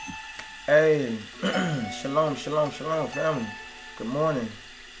Hey, shalom, shalom, shalom, family. Good morning,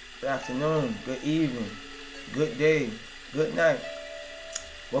 good afternoon, good evening, good day, good night.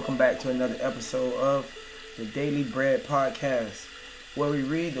 Welcome back to another episode of the Daily Bread Podcast, where we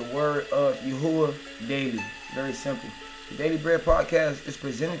read the word of Yahuwah daily. Very simple. The Daily Bread Podcast is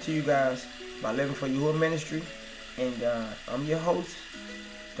presented to you guys by Living for Yahuwah Ministry, and I'm your host,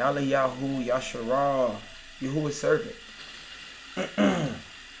 Dala Yahu Yasharah, Yahuwah's servant.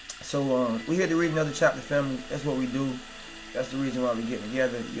 So we're here to read another chapter, family. That's what we do. That's the reason why we get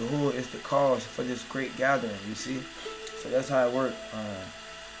together. Yahuwah is the cause for this great gathering, you see. So that's how it works.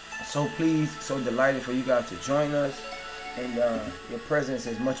 So pleased, so delighted for you guys to join us. And your presence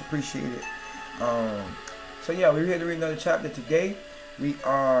is much appreciated. So yeah, we're here to read another chapter today. We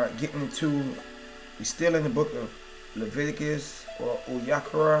are we're still in the book of Leviticus or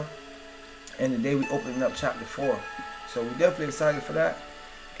Uyakara. And today we opening up chapter 4. So we're definitely excited for that.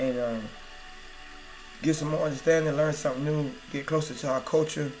 And get some more understanding, learn something new, get closer to our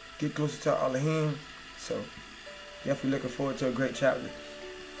culture, get closer to our Elohim. So definitely looking forward to a great chapter.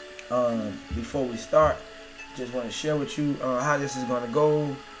 Before we start, just want to share with you how this is going to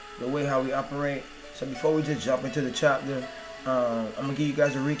go, the way how we operate. So before we just jump into the chapter, I'm going to give you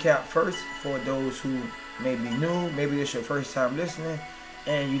guys a recap first for those who may be new, maybe this is your first time listening,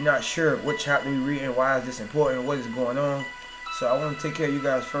 and you're not sure what chapter we read and why is this important, what is going on. So I want to take care of you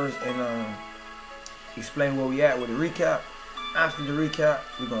guys first and explain where we at with a recap. After the recap,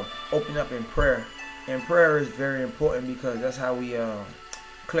 we're going to open up in prayer. And prayer is very important because that's how we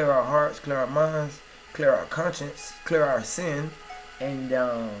clear our hearts, clear our minds, clear our conscience, clear our sin, and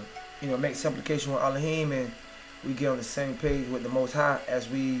make supplication with Elohim, and we get on the same page with the Most High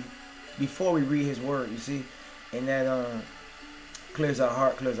before we read His Word, you see, and that clears our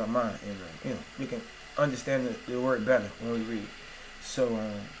heart, clears our mind, and we can understand the word better when we read. So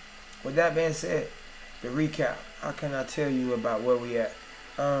with that being said, the recap, how can I tell you about where we at?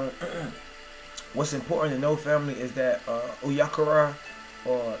 What's important to know, family, is that Uyakara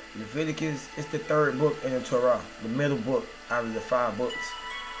or Leviticus is the third book in the Torah, the middle book out of the 5 books,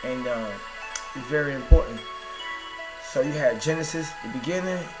 and it's very important. So you had Genesis, the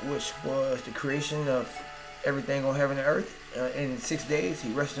beginning, which was the creation of everything on heaven and earth. In 6 days,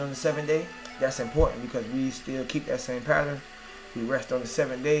 He rested on the 7th day. That's important because we still keep that same pattern. We rest on the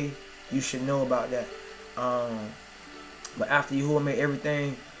 7th day. You should know about that. But after Yahuwah made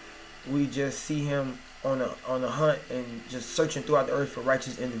everything, we just see Him on a hunt and just searching throughout the earth for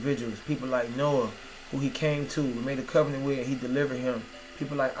righteous individuals. People like Noah, who He came to, made a covenant with, He delivered him.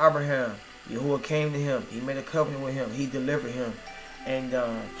 People like Abraham, Yahuwah came to him, He made a covenant with him, He delivered him. And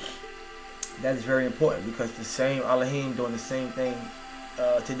that is very important because the same Elohim doing the same thing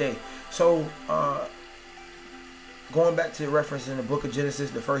today. So going back to the reference in the book of Genesis,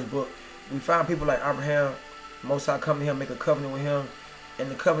 the first book, we find people like Abraham, Most High come to him, make a covenant with him,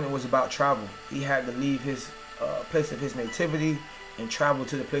 and the covenant was about travel. He had to leave his place of his nativity and travel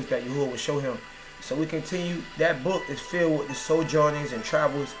to the place that Yahuwah would show him. So we continue. That book is filled with the sojournings and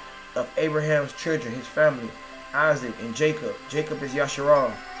travels of Abraham's children, his family, Isaac and Jacob. Jacob is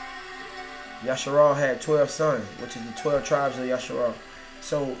Yasharah. Yasharah had 12 sons, which is the 12 tribes of Yasharah.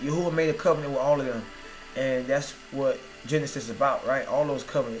 So Yahuwah made a covenant with all of them. And that's what Genesis is about, right? All those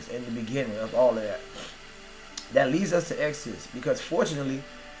covenants in the beginning of all of that. That leads us to Exodus. Because fortunately,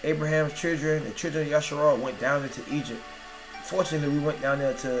 Abraham's children, the children of Yasharah, went down into Egypt. Fortunately, we went down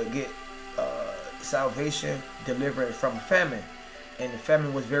there to get salvation, deliverance from famine. And the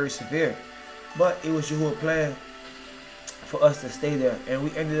famine was very severe. But it was Yahuwah's plan for us to stay there, and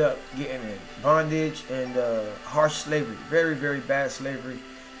we ended up getting in bondage and harsh slavery, very, very bad slavery.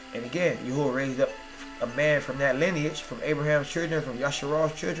 And again, Yahuwah raised up a man from that lineage, from Abraham's children, from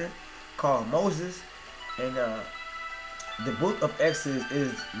Yasharah's children, called Moses. And the book of Exodus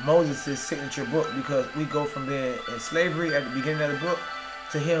is Moses' signature book because we go from being in slavery at the beginning of the book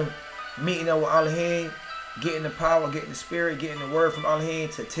to him meeting up with Elohim, getting the power, getting the spirit, getting the word from Elohim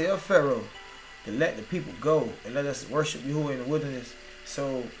to tell Pharaoh to let the people go and let us worship Yahuwah in the wilderness.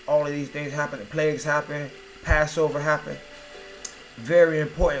 So all of these things happen, the plagues happen, Passover happened. Very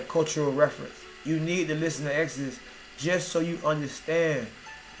important cultural reference. You need to listen to Exodus just so you understand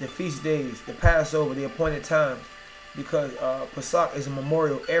the feast days, the Passover, the appointed times. Because Pesach is a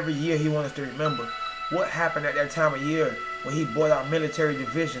memorial. Every year He wants us to remember what happened at that time of year when He brought our military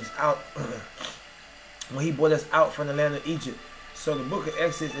divisions out, when He brought us out from the land of Egypt. So the book of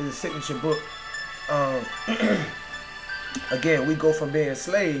Exodus is a signature book. Again, we go from being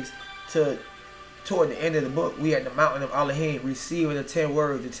slaves to toward the end of the book, we at the mountain of Elohim receiving the 10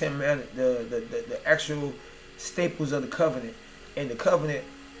 words, the actual staples of the covenant. And the covenant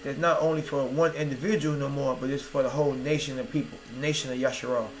that's not only for one individual no more, but it's for the whole nation of people, the nation of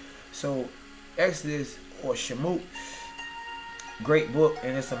Yasharal. So Exodus or Shemot, great book,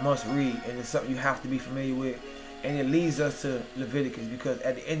 and it's a must read, and it's something you have to be familiar with. And it leads us to Leviticus, because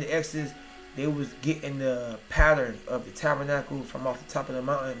at the end of Exodus, they was getting the pattern of the tabernacle from off the top of the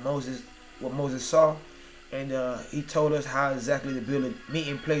mountain. What Moses saw, and he told us how exactly to build a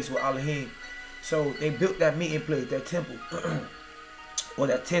meeting place with Elohim. So they built that meeting place, that temple, or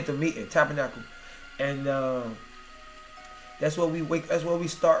that tent of meeting, tabernacle, and that's where we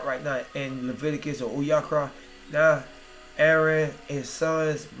start right now in Leviticus or Uyakra. Now, Aaron, his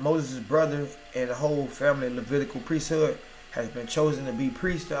sons, Moses' brother, and the whole family of Levitical priesthood has been chosen to be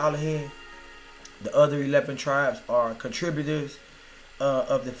priests to Elohim. The other 11 tribes are contributors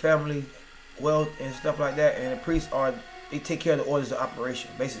of the family wealth and stuff like that, and the priests they take care of the orders of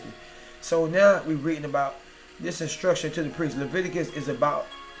operation, basically. So now we're reading about this instruction to the priests. Leviticus is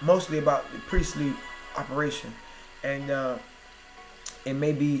mostly about the priestly operation, and it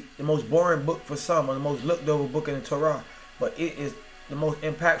may be the most boring book for some, or the most looked over book in the Torah, but it is the most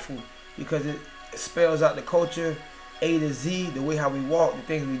impactful because it spells out the culture A to Z, the way how we walk, the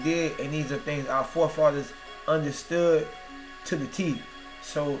things we did, and these are things our forefathers understood to the T.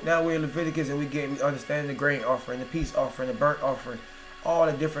 So now we're in Leviticus, and we understand the grain offering, the peace offering, the burnt offering, all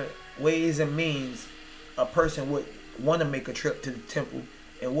the different ways and means a person would want to make a trip to the temple,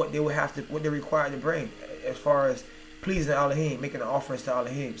 and what they're required to bring as far as pleasing Elohim, making the offerings to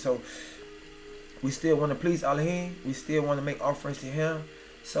Elohim. So we still want to please Elohim. We still want to make offerings to Him.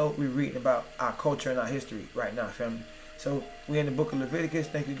 So we're reading about our culture and our history right now, family. So we're in the book of Leviticus.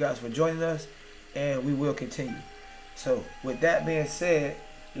 Thank you guys for joining us, and we will continue. So with that being said,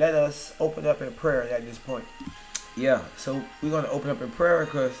 let us open up in prayer at this point. Yeah, so we're going to open up in prayer,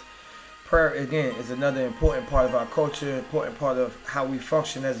 because prayer, again, is another important part of our culture, important part of how we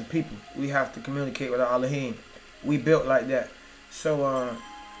function as a people. We have to communicate with our Elohim. We built like that. So,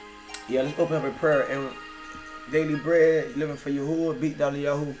 yeah, let's open up in prayer. And daily bread, living for Yahuwah, beat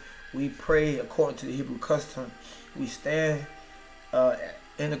Daliyahu. We pray according to the Hebrew custom. We stand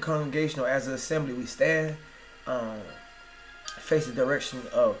in the congregation, or as an assembly, we stand, face the direction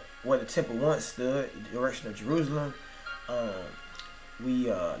of where the temple once stood, the direction of Jerusalem.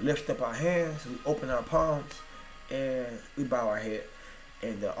 We lift up our hands, we open our palms, and we bow our head.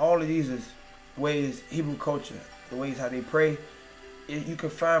 And all of these is ways, Hebrew culture, the ways how they pray. You can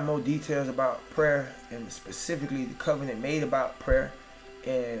find more details about prayer, and specifically the covenant made about prayer,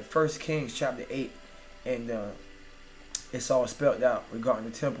 in 1 Kings chapter 8. And it's all spelled out regarding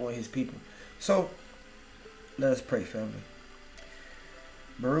the temple and His people. So let us pray, family.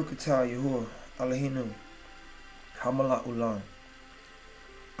 Baruch atah Yahuwah Eloheinu Hamalach Ulam.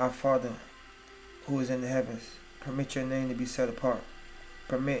 Our Father, who is in the heavens, permit your name to be set apart.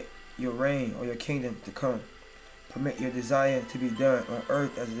 Permit your reign or your kingdom to come. Permit your desire to be done on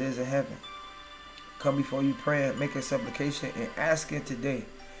earth as it is in heaven. Come before you praying, making supplication, and asking today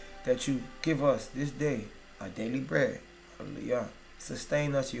that you give us this day our daily bread. Hallelujah.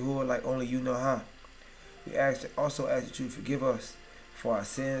 Sustain us, Yahuwah, like only you know how. We also ask that you forgive us for our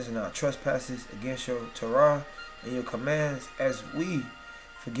sins and our trespasses against your Torah and your commands, as we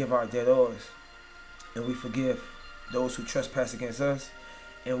forgive our debtors, and we forgive those who trespass against us,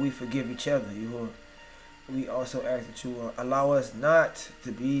 and we forgive each other, Yahuwah. We also ask that you allow us not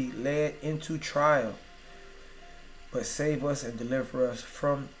to be led into trial, but save us and deliver us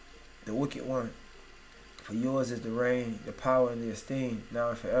from the wicked one. For yours is the reign, the power, and the esteem, now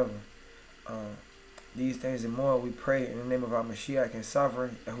and forever. These things and more we pray in the name of our Mashiach and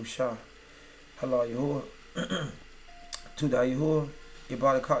Sovereign, Yahushua. Hello, Yahuwah. Tuda Yahuwah.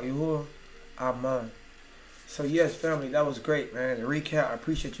 Yabarakat Yahuwah. Amen. So yes, family, that was great, man. The recap. I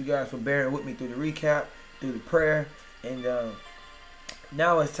appreciate you guys for bearing with me through the recap, through the prayer. And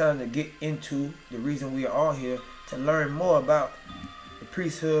now it's time to get into the reason we are all here, to learn more about the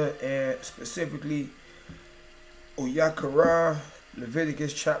priesthood, and specifically Uyakara,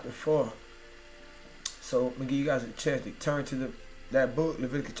 Leviticus chapter 4. So I'm going to give you guys a chance to turn to that book,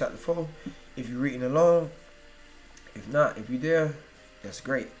 Leviticus chapter 4, if you're reading along. If not, if you're there, that's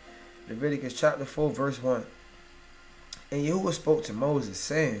great. Leviticus chapter 4, verse 1. And Yahuwah spoke to Moses,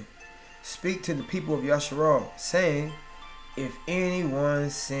 saying, Speak to the people of Yasharal, saying, If anyone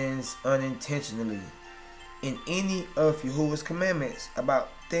sins unintentionally in any of Yahuwah's commandments about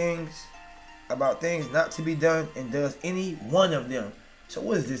things not to be done, and does any one of them. So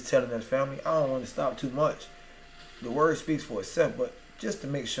what is this telling us, family? I don't want to stop too much. The word speaks for itself, but just to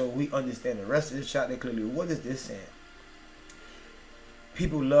make sure we understand the rest of this chapter clearly, what is this saying?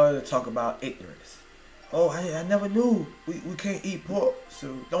 People love to talk about ignorance. Oh, I never knew we can't eat pork,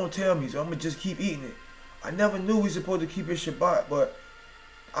 so don't tell me, so I'm going to just keep eating it. I never knew we supposed to keep it Shabbat, but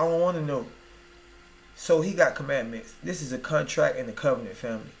I don't want to know. So he got commandments. This is a contract in the covenant,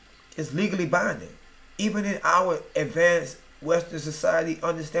 family. It's legally binding. Even in our advanced Western society,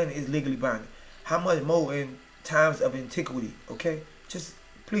 understanding is legally binding. How much more in times of antiquity, okay? Just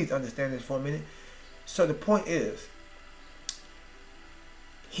please understand this for a minute. So the point is,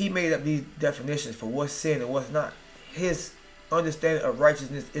 he made up these definitions for what's sin and what's not. His understanding of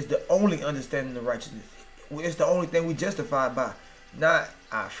righteousness is the only understanding of righteousness. It's the only thing we justify by. Not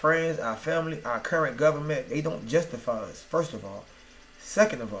our friends, our family, our current government. They don't justify us, first of all.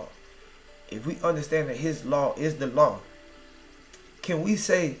 Second of all, if we understand that his law is the law, can we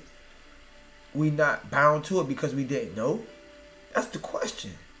say we not bound to it because we didn't know? That's the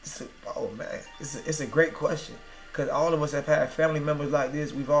question. Oh man, it's a great question. Because all of us have had family members like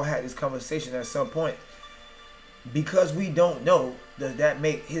this. We've all had this conversation at some point. Because we don't know, does that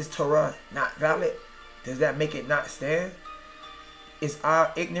make his Torah not valid? Does that make it not stand? Is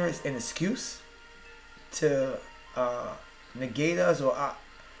our ignorance an excuse to negate us or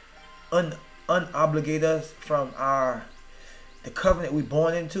unobligate us from the covenant we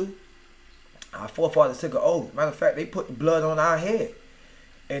born into? Our forefathers took an oath. Matter of fact, they put blood on our head.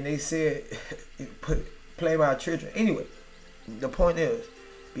 And they said, play by our children. Anyway, the point is,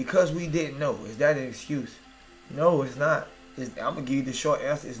 because we didn't know, is that an excuse? No, it's not. I'm going to give you the short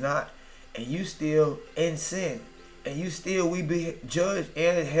answer. It's not. And you still in sin. And you still we be judged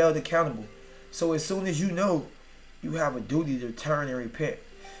and held accountable. So as soon as you know, you have a duty to turn and repent.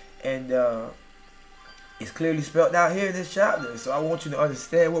 And it's clearly spelled out here in this chapter. So I want you to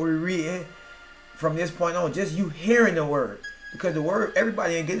understand what we're reading from this point on. Just you hearing the word. Because the word,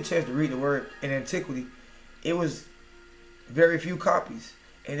 everybody didn't get a chance to read the word in antiquity. It was very few copies.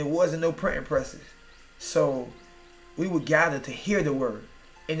 And it wasn't no printing presses. So we would gather to hear the word.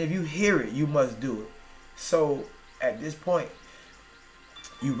 And if you hear it, you must do it. So at this point,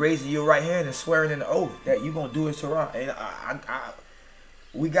 you raising your right hand and swearing in the oath that you're going to do it Torah. And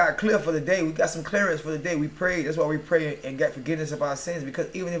we got clear for the day. We got some clearance for the day. We prayed. That's why we pray and get forgiveness of our sins.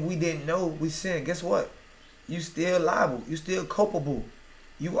 Because even if we didn't know we sinned, guess what? You still liable. You still culpable.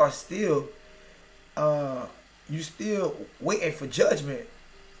 You are still waiting for judgment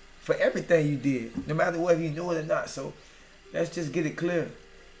for everything you did, no matter whether you knew it or not. So let's just get it clear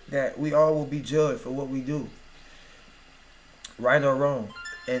that we all will be judged for what we do, right or wrong.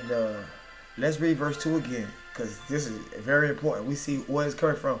 And let's read verse 2 again, because this is very important. We see where it's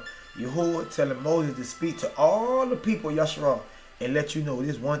coming from. Yahuwah telling Moses to speak to all the people of Yasharal and let you know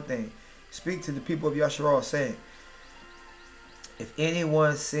this one thing. Speak to the people of Yasharal, saying, if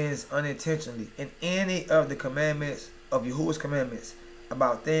anyone sins unintentionally in any of the commandments of Yahuwah's commandments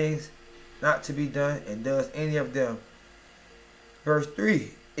about things not to be done and does any of them. Verse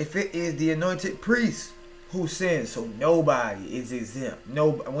 3, if it is the anointed priest who sins, so nobody is exempt.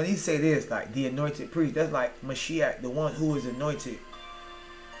 No, when he say this, like the anointed priest, that's like Mashiach, the one who is anointed.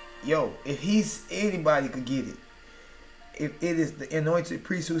 Yo, if anybody could get it. If it is the anointed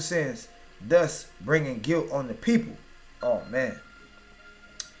priest who sins, thus bringing guilt on the people, oh man,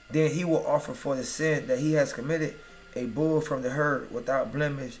 then he will offer for the sin that he has committed a bull from the herd without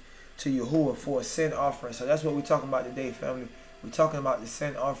blemish to Yahuwah for a sin offering. So that's what we're talking about today, family. We're talking about the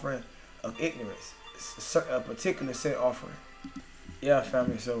sin offering of ignorance, a particular sin offering. Yeah,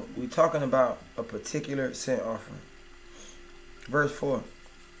 family. So we're talking about a particular sin offering. Verse 4.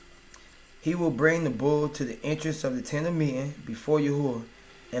 He will bring the bull to the entrance of the tent of meeting before Yahuwah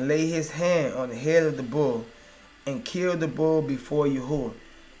and lay his hand on the head of the bull and kill the bull before Yahuwah.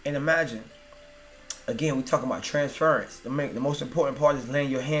 And imagine, again, we're talking about transference. The most important part is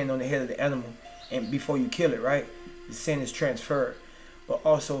laying your hand on the head of the animal and before you kill it, right? The sin is transferred. But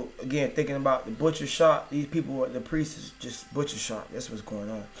also, again, thinking about the butcher shop, these people, the priest is just butcher shop. That's what's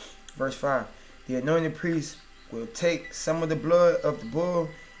going on. Verse 5. The anointed priest will take some of the blood of the bull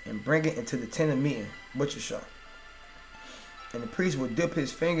and bring it into the tent of meeting, butcher shop. And the priest will dip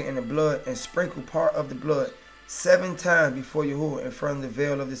his finger in the blood and sprinkle part of the blood 7 times before Yahuwah in front of the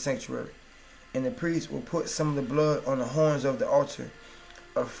veil of the sanctuary. And the priest will put some of the blood on the horns of the altar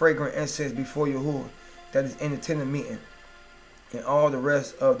of fragrant incense before Yahuwah that is in the tent of meeting. And all the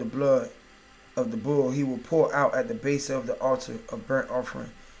rest of the blood of the bull he will pour out at the base of the altar of burnt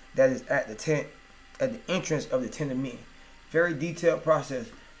offering that is at the entrance of the tent of meeting. Very detailed process,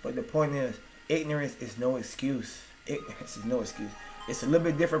 but the point is, ignorance is no excuse. Ignorance is no excuse. It's a little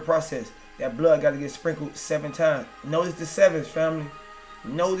bit different process. That blood got to get sprinkled 7 times. Notice the 7s, family.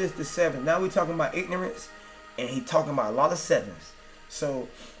 Notice the 7s. Now we're talking about ignorance, and he's talking about a lot of 7s. So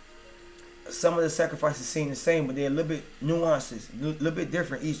some of the sacrifices seem the same, but they're a little bit nuances, a little bit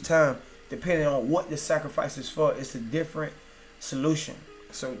different each time, depending on what the sacrifice is for. It's a different solution.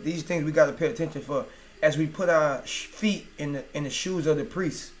 So these things we got to pay attention for as we put our feet in the shoes of the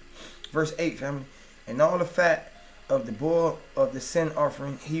priest. Verse 8, family. And all the fat of the bull of the sin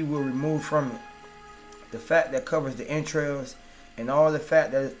offering he will remove from it, the fat that covers the entrails, and all the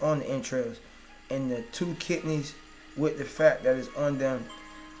fat that is on the entrails, and the 2 kidneys with the fat that is on them,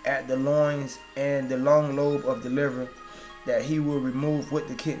 at the loins, and the long lobe of the liver, that he will remove with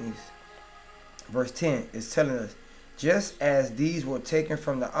the kidneys. Verse 10 is telling us, just as these were taken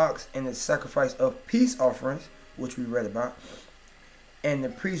from the ox in the sacrifice of peace offerings, which we read about, and the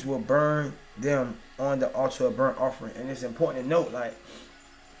priest will burn them on the altar of burnt offering. And it's important to note, like,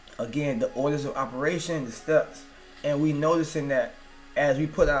 again, the orders of operation, the steps, and we noticing that as we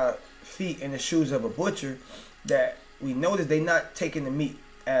put our feet in the shoes of a butcher, that we notice they're not taking the meat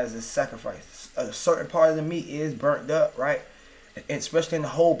as a sacrifice. A certain part of the meat is burnt up, right? And especially in the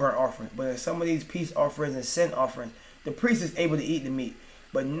whole burnt offering. But in some of these peace offerings and sin offerings, the priest is able to eat the meat.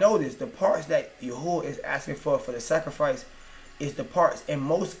 But notice the parts that Yahuwah is asking for the sacrifice is the parts in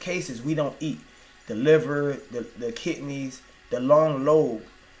most cases we don't eat. The liver, the kidneys, the long lobe,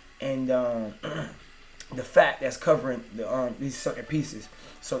 and the fat that's covering these certain pieces.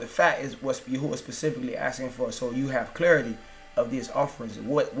 So the fat is what Yahuwah is specifically asking for. So you have clarity of these offerings.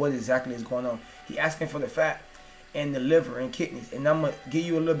 What exactly is going on? He asking for the fat and the liver and kidneys. And I'm going to give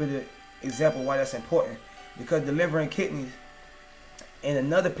you a little bit of example why that's important. Because the liver and kidneys, in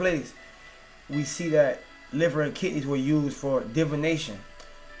another place, we see that liver and kidneys were used for divination.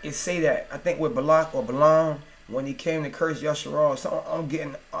 It say that, I think with Balak or Balaam, when he came to curse Yasharal. So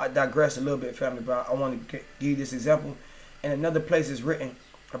I digress a little bit, family, but I want to give you this example. And another place is written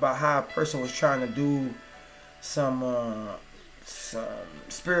about how a person was trying to do some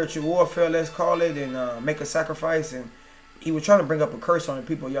spiritual warfare, let's call it, and make a sacrifice, and he was trying to bring up a curse on the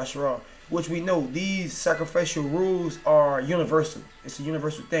people of Yasharal, which we know these sacrificial rules are universal. It's a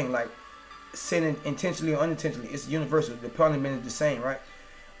universal thing, like sinning intentionally or unintentionally. It's universal. The punishment is the same, right?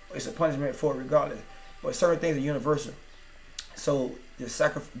 It's a punishment for it regardless, but certain things are universal. So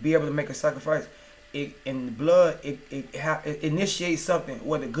the be able to make a sacrifice, in the blood, it initiates something,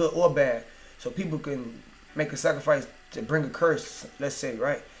 whether good or bad, so people can make a sacrifice to bring a curse, let's say,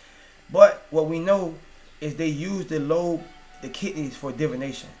 right? But what we know is they use the kidneys for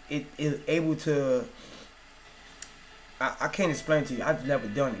divination. It is able to, I can't explain to you, I've never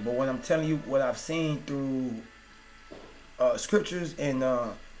done it, but when I'm telling you what I've seen through scriptures and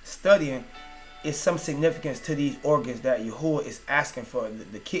studying, is some significance to these organs that Yahuwah is asking for.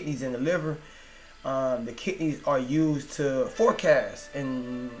 The kidneys and the liver, the kidneys are used to forecast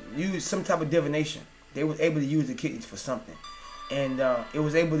and use some type of divination. They were able to use the kidneys for something, and they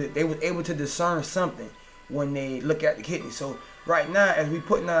was able to discern something when they look at the kidneys. So right now, as we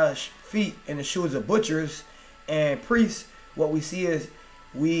putting our feet in the shoes of butchers and priests, what we see is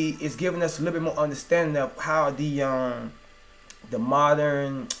it's giving us a little bit more understanding of how the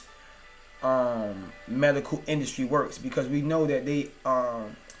modern medical industry works, because we know that they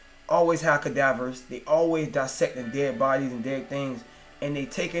always have cadavers, they always dissecting dead bodies and dead things, and they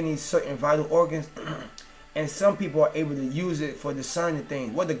take in these certain vital organs and some people are able to use it for discerning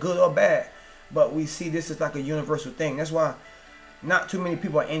things, whether good or bad. But we see this is like a universal thing. That's why not too many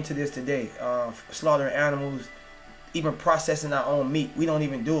people are into this today, slaughtering animals, even processing our own meat. We don't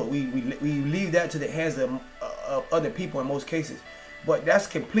even do it. We leave that to the hands of other people in most cases. But that's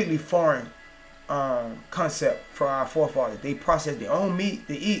completely foreign concept for our forefathers. They process their own meat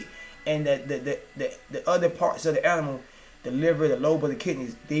to eat, and the other parts of the animal, the liver, the lobe, or the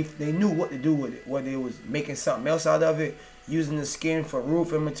kidneys, they knew what to do with it. Whether it was making something else out of it, using the skin for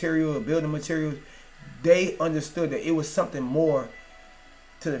roofing material or building materials, they understood that it was something more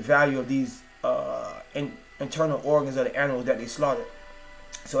to the value of these internal organs of the animals that they slaughtered.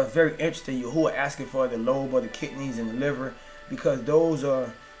 So it's very interesting, Yahuwah asking for the lobe or the kidneys and the liver, because those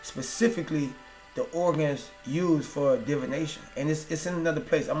are specifically the organs used for divination. And it's in another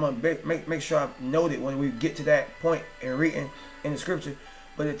place. I'm going to make sure I note it when we get to that point and reading in the scripture.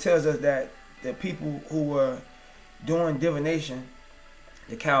 But it tells us that the people who were doing divination,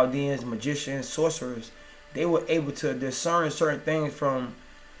 the Chaldeans, magicians, sorcerers, they were able to discern certain things from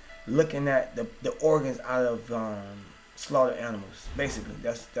looking at the organs out of slaughtered animals. Basically,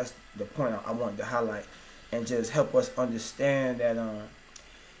 that's the point I wanted to highlight, and just help us understand that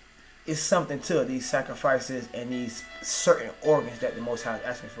it's something to these sacrifices and these certain organs that the Most High is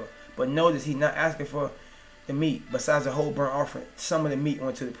asking for. But notice He's not asking for the meat. Besides the whole burnt offering, some of the meat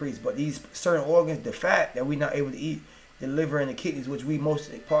went to the priest. But these certain organs, the fat that we're not able to eat, the liver and the kidneys, which we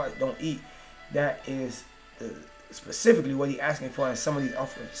most part don't eat, that is specifically what he's asking for in some of these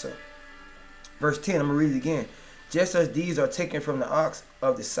offerings. So, verse 10, I'm going to read it again. Just as these are taken from the ox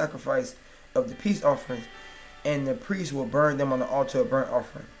of the sacrifice of the peace offerings, and the priest will burn them on the altar of burnt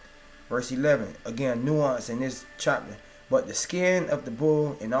offering. Verse 11, again, nuance in this chapter. But the skin of the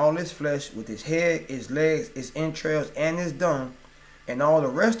bull and all its flesh, with its head, its legs, its entrails, and its dung, and all the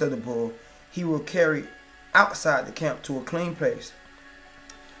rest of the bull, he will carry outside the camp to a clean place,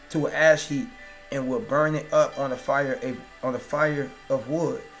 to an ash heap, and will burn it up on a fire of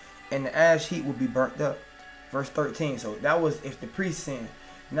wood, and the ash heap will be burnt up. Verse 13. So that was if the priest sinned.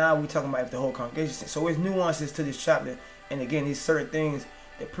 Now we're talking about if the whole congregation sinned. So there's nuances to this chapter, and again, these certain things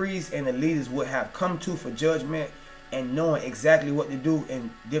the priests and the leaders would have come to for judgment, and knowing exactly what to do in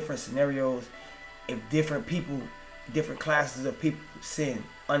different scenarios if different people, different classes of people sin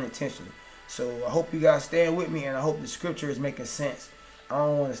unintentionally. So I hope you guys stand with me, and I hope the scripture is making sense. I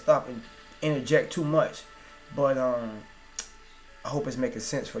don't want to stop and interject too much, but I hope it's making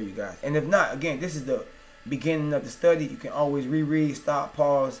sense for you guys. And if not, again, this is the beginning of the study. You can always reread, stop,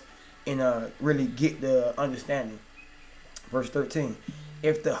 pause, and really get the understanding. Verse 13.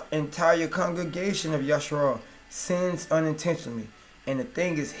 If the entire congregation of Yasharah sins unintentionally, and the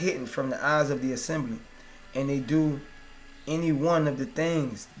thing is hidden from the eyes of the assembly, and they do any one of the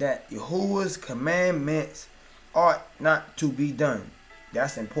things that Yahuwah's commandments ought not to be done.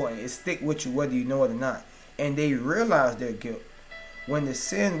 That's important. It stick with you whether you know it or not. And they realize their guilt. When the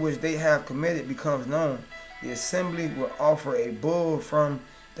sin which they have committed becomes known, the assembly will offer a bull from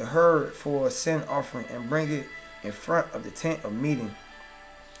the herd for a sin offering and bring it in front of the tent of meeting.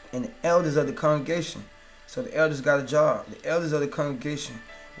 And the elders of the congregation, so the elders got a job. The elders of the congregation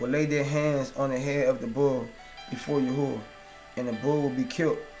will lay their hands on the head of the bull before Yahuwah, and the bull will be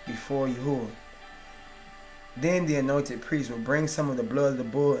killed before Yahuwah. Then the anointed priest will bring some of the blood of the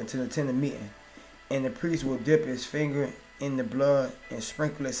bull into the tent of meeting, and the priest will dip his finger in the blood and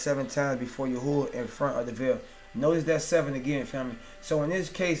sprinkle it 7 times before Yahuwah in front of the veil. Notice that 7 again, family. So in this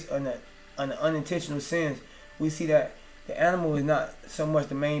case, on the unintentional sins, we see that the animal is not so much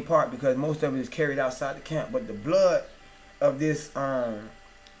the main part, because most of it is carried outside the camp. But the blood of this, the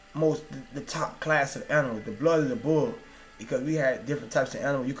top class of animals, the blood of the bull, because we had different types of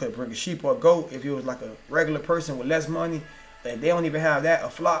animals. You could bring a sheep or a goat if it was like a regular person with less money. If they don't even have that, a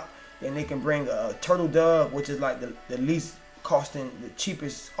flock, then they can bring a turtle dove, which is like the least costing, the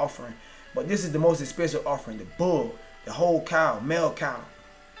cheapest offering. But this is the most expensive offering, the bull, the whole cow, male cow,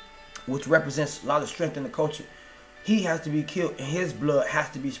 which represents a lot of strength in the culture. He has to be killed, and his blood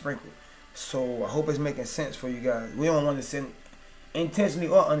has to be sprinkled. So I hope it's making sense for you guys. We don't want to sin intentionally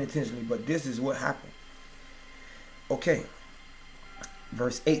or unintentionally, but this is what happened. Okay,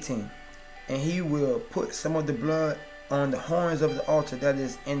 verse 18. And he will put some of the blood on the horns of the altar that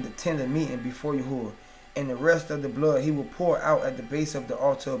is in the tent of meeting before Yahuwah, and the rest of the blood he will pour out at the base of the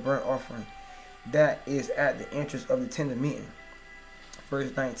altar of burnt offering that is at the entrance of the tent of meeting.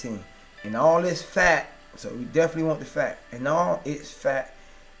 Verse 19. And all this fat, so we definitely want the fat, and all its fat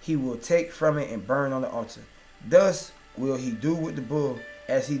he will take from it and burn on the altar. Thus will he do with the bull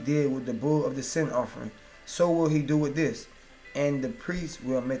as he did with the bull of the sin offering. So will he do with this. And the priest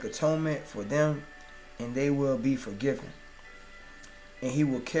will make atonement for them, and they will be forgiven. And he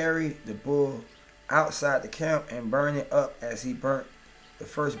will carry the bull outside the camp and burn it up as he burnt the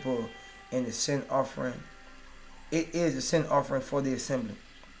first bull in the sin offering. It is a sin offering for the assembly.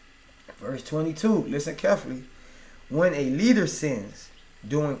 Verse 22, listen carefully. When a leader sins,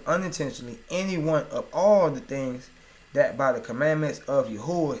 doing unintentionally any one of all the things that by the commandments of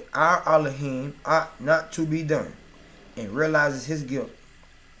Yahuwah our Elohim ought not to be done, and realizes his guilt.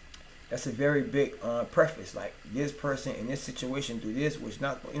 That's a very big preface. Like, this person in this situation do this, which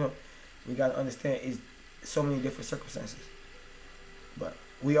not, we got to understand is so many different circumstances. But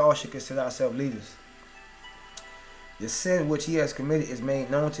we all should consider ourselves leaders. The sin which he has committed is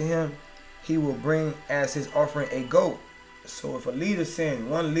made known to him. He will bring as his offering a goat. So if a leader sin,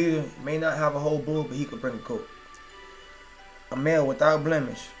 one leader may not have a whole bull, but he could bring a goat, a male without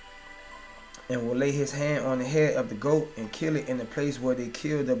blemish, and will lay his hand on the head of the goat and kill it in the place where they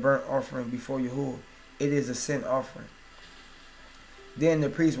killed the burnt offering before Yahuwah. It is a sin offering. Then the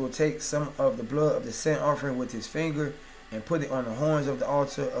priest will take some of the blood of the sin offering with his finger and put it on the horns of the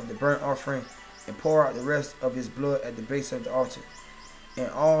altar of the burnt offering, and pour out the rest of his blood at the base of the altar. And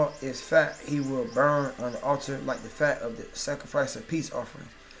all its fat he will burn on the altar like the fat of the sacrifice of peace offerings.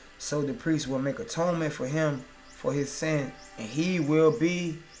 So the priest will make atonement for him for his sin, and he will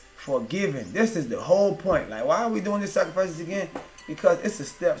be forgiven. This is the whole point. Like, why are we doing these sacrifices again? Because it's the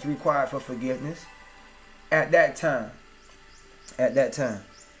steps required for forgiveness at that time. At that time.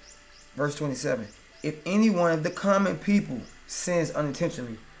 Verse 27. If any one of the common people sins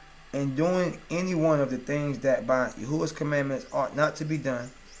unintentionally in doing any one of the things that by Yahuwah's commandments ought not to be done,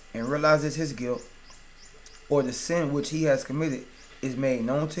 and realizes his guilt, or the sin which he has committed is made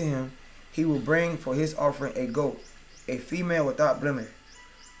known to him, he will bring for his offering a goat, a female without blemish,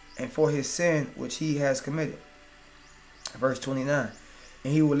 and for his sin which he has committed. Verse 29.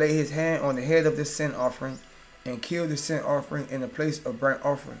 And he will lay his hand on the head of the sin offering, and kill the sin offering in the place of burnt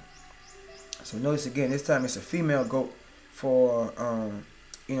offering. So notice again, this time it's a female goat for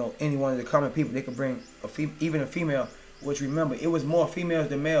any one of the common people. They could bring even a female, which remember, it was more females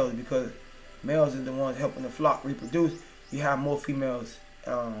than males, because males are the ones helping the flock reproduce. You have more females.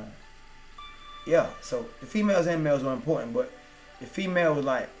 So the females and males are important, but the female was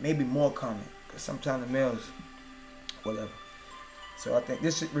like maybe more common, because sometimes the males, whatever. So I think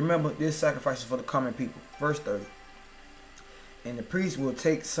remember, this sacrifice is for the common people. Verse 30. And the priest will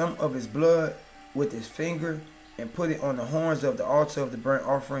take some of his blood with his finger and put it on the horns of the altar of the burnt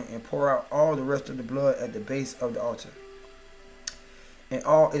offering, and pour out all the rest of the blood at the base of the altar. And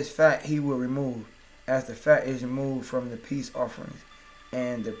all its fat he will remove, as the fat is removed from the peace offerings.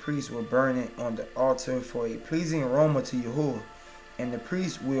 And the priest will burn it on the altar for a pleasing aroma to Yahuwah. And the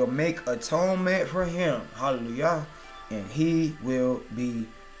priest will make atonement for him. Hallelujah. And he will be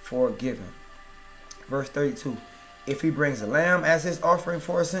forgiven. Verse 32. If he brings a lamb as his offering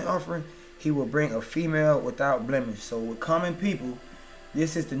for a sin offering, he will bring a female without blemish. So with common people,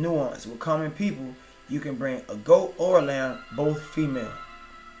 this is the nuance. With common people, you can bring a goat or a lamb, both female,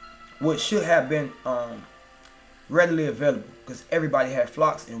 which should have been readily available, because everybody had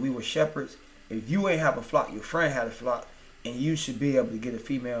flocks and we were shepherds. If you ain't have a flock, your friend had a flock, and you should be able to get a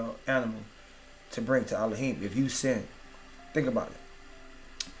female animal to bring to Elohim if you sin. Think about it.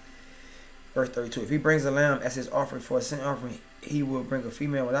 Verse 32. If he brings a lamb as his offering for a sin offering, he will bring a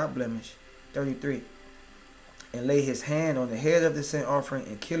female without blemish. 33. And lay his hand on the head of the sin offering,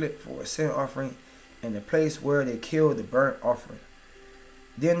 and kill it for a sin offering in the place where they killed the burnt offering.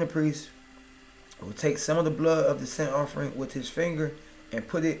 Then the priest will take some of the blood of the sin offering with his finger, and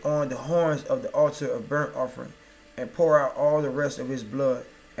put it on the horns of the altar of burnt offering, and pour out all the rest of his blood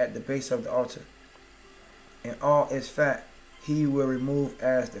at the base of the altar. And all its fat he will remove,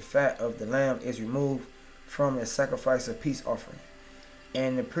 as the fat of the lamb is removed from the sacrifice of peace offering.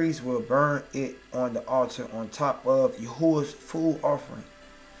 And the priest will burn it on the altar on top of Yahuwah's full offering.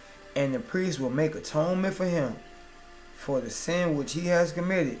 And the priest will make atonement for him for the sin which he has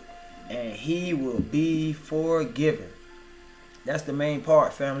committed, and he will be forgiven. That's the main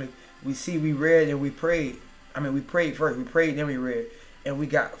part, family. We read and we prayed. We prayed first. We prayed, then we read. And we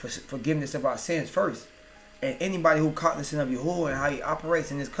got forgiveness of our sins first. And anybody who cognizant of Yahuwah and how he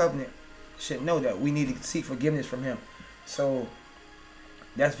operates in this covenant should know that we need to seek forgiveness from him. So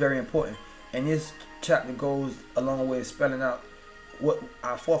that's very important. And this chapter goes a long way of spelling out what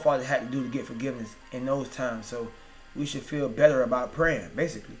our forefathers had to do to get forgiveness in those times. So we should feel better about praying,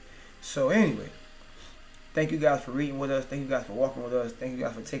 basically. So anyway, thank you guys for reading with us. Thank you guys for walking with us. Thank you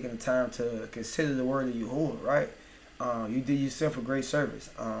guys for taking the time to consider the word of Yahuwah, right? You did yourself a great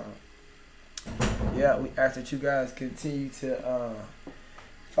service. We ask that you guys continue to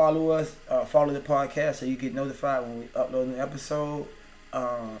follow us, follow the podcast, so you get notified when we upload an episode.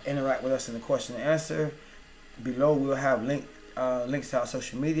 Interact with us in the question and answer. Below we'll have links to our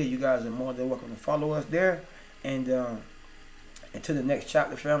social media. You guys are more than welcome to follow us there. And until the next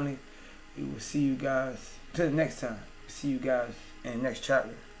chapter, family, we will see you guys. Until the next time, see you guys in the next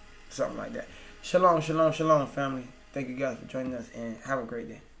chapter. Something like that. Shalom, shalom, shalom, family. Thank you guys for joining us, and have a great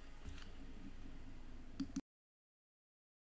day.